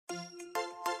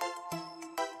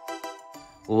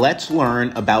Let's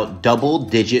learn about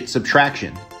double-digit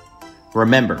subtraction.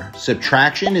 Remember,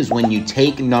 subtraction is when you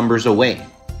take numbers away.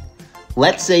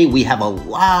 Let's say we have a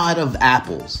lot of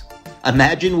apples.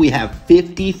 Imagine we have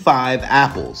 55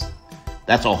 apples.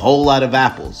 That's a whole lot of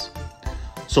apples.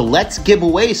 So let's give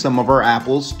away some of our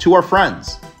apples to our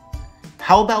friends.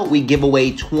 How about we give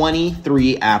away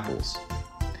 23 apples?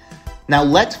 Now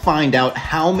let's find out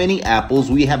how many apples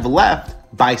we have left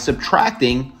by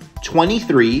subtracting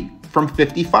 23 from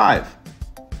 55.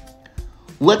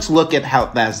 Let's look at how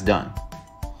that's done.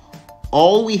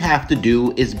 All we have to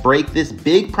do is break this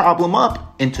big problem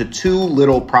up into two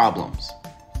little problems.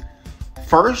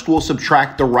 First, we'll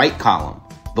subtract the right column,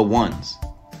 the ones.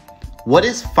 What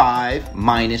is 5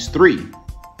 minus 3?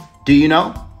 Do you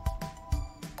know?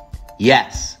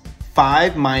 Yes,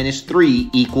 5 minus 3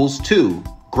 equals 2.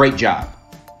 Great job.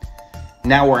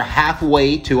 Now we're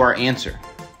halfway to our answer.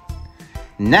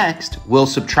 Next, we'll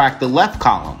subtract the left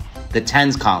column, the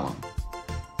tens column.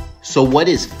 So what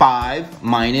is 5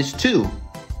 minus 2?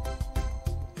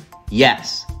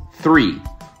 Yes, 3.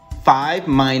 5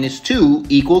 minus 2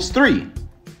 equals 3.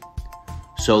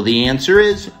 So the answer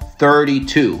is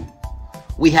 32.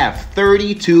 We have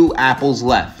 32 apples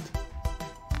left.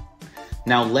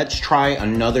 Now let's try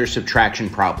another subtraction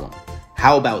problem.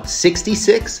 How about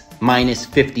 66 minus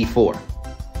 54?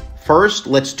 First,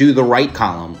 let's do the right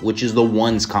column, which is the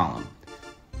ones column.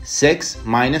 6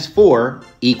 minus 4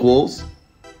 equals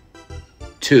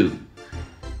 2.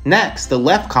 Next, the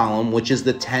left column, which is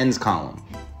the tens column.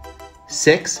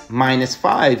 6 minus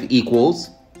 5 equals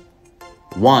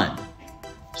 1.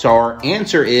 So our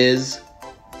answer is,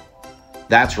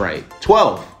 that's right,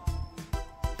 12.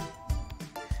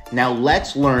 Now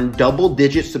let's learn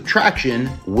double-digit subtraction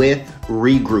with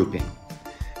regrouping.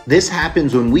 This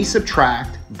happens when we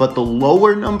subtract, but the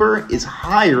lower number is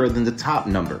higher than the top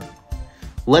number.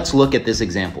 Let's look at this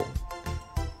example.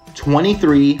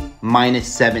 23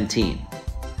 minus 17.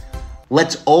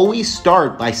 Let's always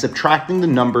start by subtracting the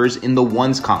numbers in the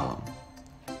ones column.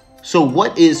 So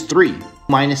what is 3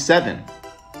 minus 7?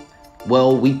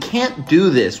 Well, we can't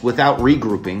do this without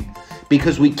regrouping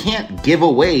because we can't give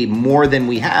away more than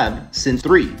we have since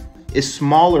 3 is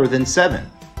smaller than 7.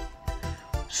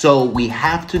 So we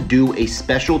have to do a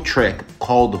special trick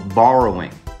called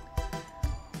borrowing.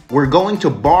 We're going to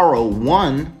borrow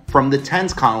 1 from the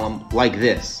tens column like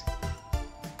this.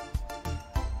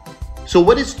 So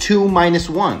what is 2 minus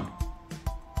 1?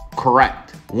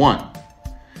 Correct, 1.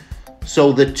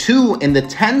 So the 2 in the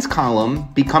tens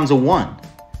column becomes a 1.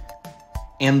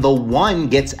 And the 1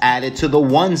 gets added to the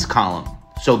ones column.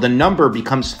 So the number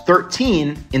becomes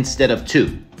 13 instead of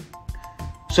 2.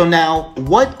 So now,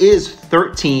 what is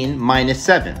 13 minus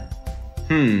 7?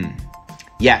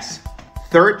 Yes,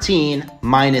 13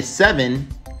 minus 7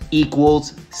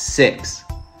 equals 6.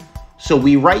 So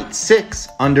we write 6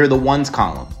 under the ones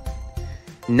column.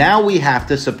 Now we have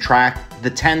to subtract the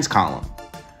tens column.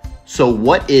 So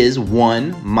what is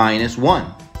 1 minus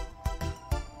 1?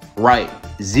 Right,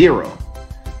 0.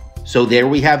 So there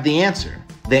we have the answer.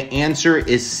 The answer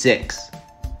is 6.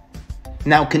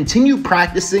 Now continue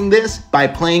practicing this by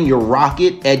playing your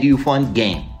ROKiT EDU-FUN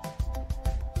game.